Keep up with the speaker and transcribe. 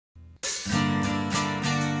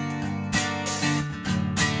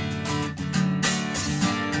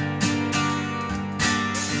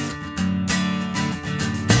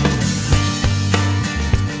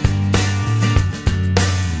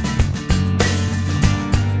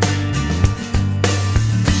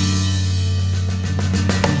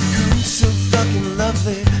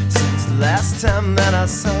first time that I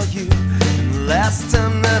saw you, and the last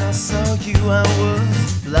time that I saw you, I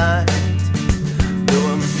was blind.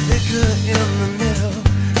 Though I'm thicker in the middle,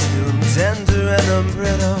 still I'm tender and I'm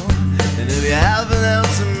brittle. And if you have an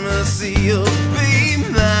ounce of mercy, you'll be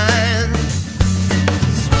mine.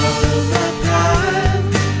 Swallow my pride,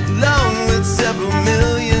 along with several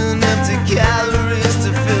million empty calories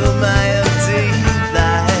to fill my empty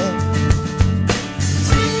life.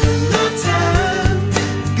 Taking my time,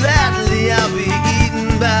 gladly I'll be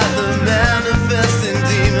eaten by the manifesting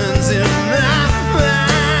demons in my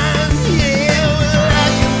mind. Yeah, well, I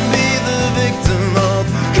can be the victim of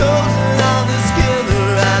cold and all this killer.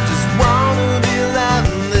 I just wanna be alive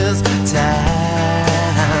in this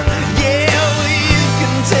time. Yeah, well, you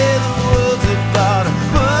can tear the world apart and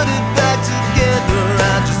put it back together.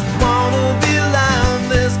 I just wanna be alive in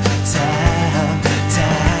this time.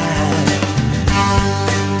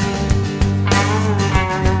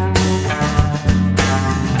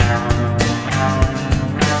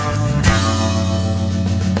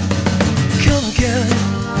 Come again.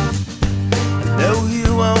 I know you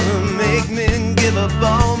wanna make me give up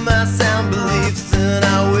all my sound beliefs, and I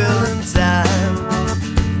will in time.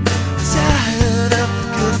 Tired of the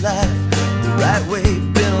good life, the right way,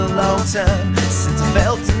 been a long time since I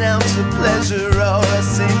felt an ounce of pleasure or a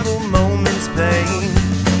single moment's pain.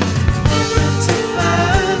 To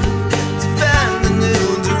find a new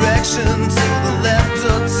direction, to the left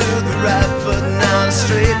or to the right, but not a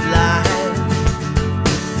straight line.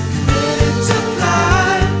 Ready to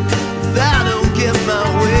fly. If I don't get my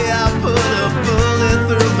way, I'll put a bullet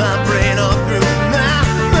through my brain or through my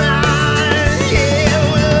mind. Yeah,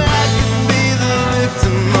 well, I can be the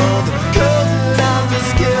victim or the cold of this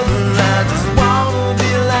killer. I just wanna be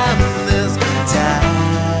alive in this time.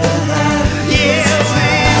 Yeah, so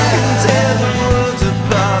you can tear the world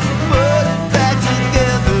apart and put it back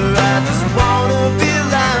together. I just wanna be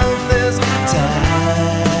alive in this time.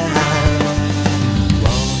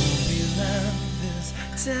 Wanna be alive this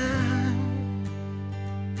time.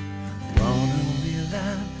 Wanna be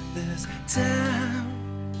alive this time.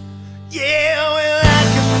 Yeah, well, I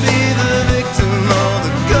can be the victim or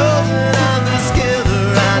the golden of this killer.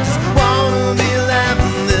 I just wanna be alive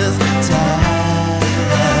in this time.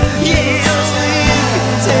 Yeah, so you can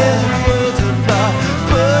tear the world apart,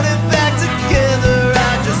 put it back together.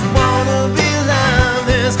 I just wanna be alive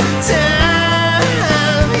this time.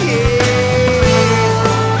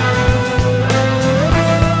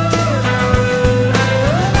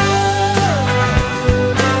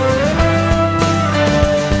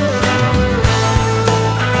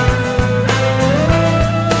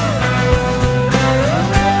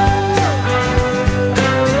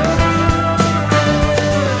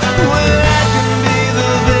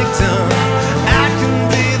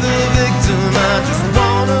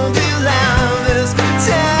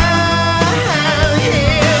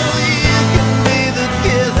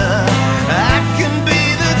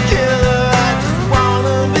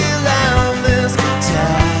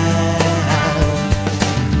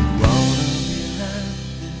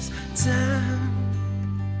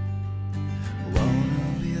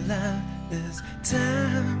 This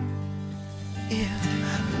time, yeah,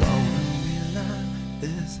 wanna be alive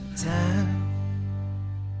this time.